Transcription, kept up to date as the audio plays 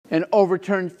An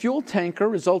overturned fuel tanker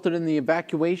resulted in the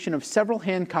evacuation of several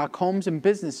Hancock homes and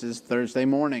businesses Thursday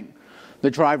morning. The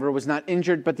driver was not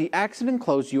injured, but the accident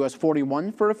closed US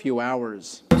 41 for a few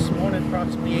hours. This morning,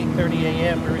 approximately 8:30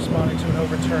 a.m., we responded to an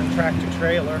overturned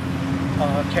tractor-trailer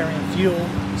carrying fuel,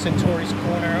 Centauri's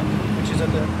Corner, which is at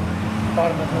the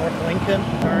bottom of North Lincoln.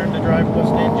 The driver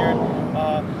wasn't injured,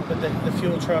 but the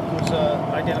fuel truck was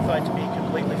identified to be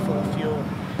completely full of fuel.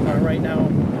 Right now,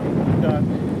 we've got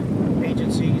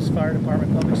agencies, fire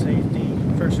department, public safety,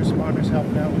 first responders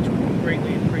helping out, which we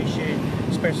greatly appreciate,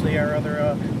 especially our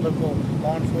other local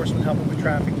law enforcement helping with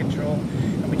traffic control.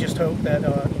 And we just hope that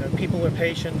people are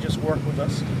patient, just work with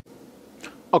us.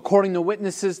 According to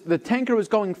witnesses, the tanker was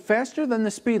going faster than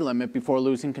the speed limit before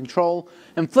losing control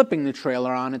and flipping the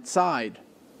trailer on its side.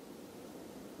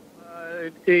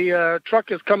 The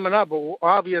truck is coming up,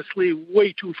 obviously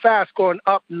way too fast, going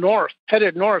up north,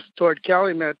 headed north toward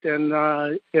Calumet, and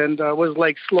was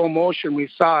like slow motion. We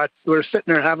saw it. We were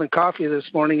sitting there having coffee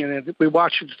this morning, and we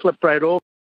watched it flip right over.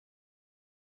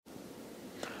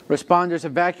 Responders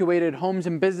evacuated homes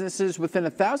and businesses within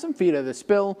 1,000 feet of the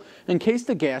spill in case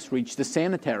the gas reached the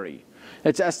sanitary.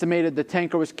 It's estimated the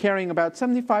tanker was carrying about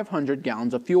 7,500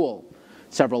 gallons of fuel.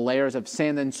 Several layers of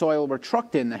sand and soil were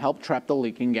trucked in to help trap the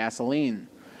leaking gasoline.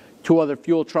 2 other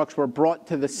fuel trucks were brought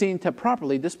to the scene to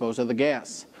properly dispose of the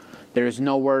gas. There is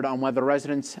no word on whether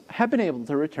residents have been able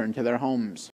to return to their homes.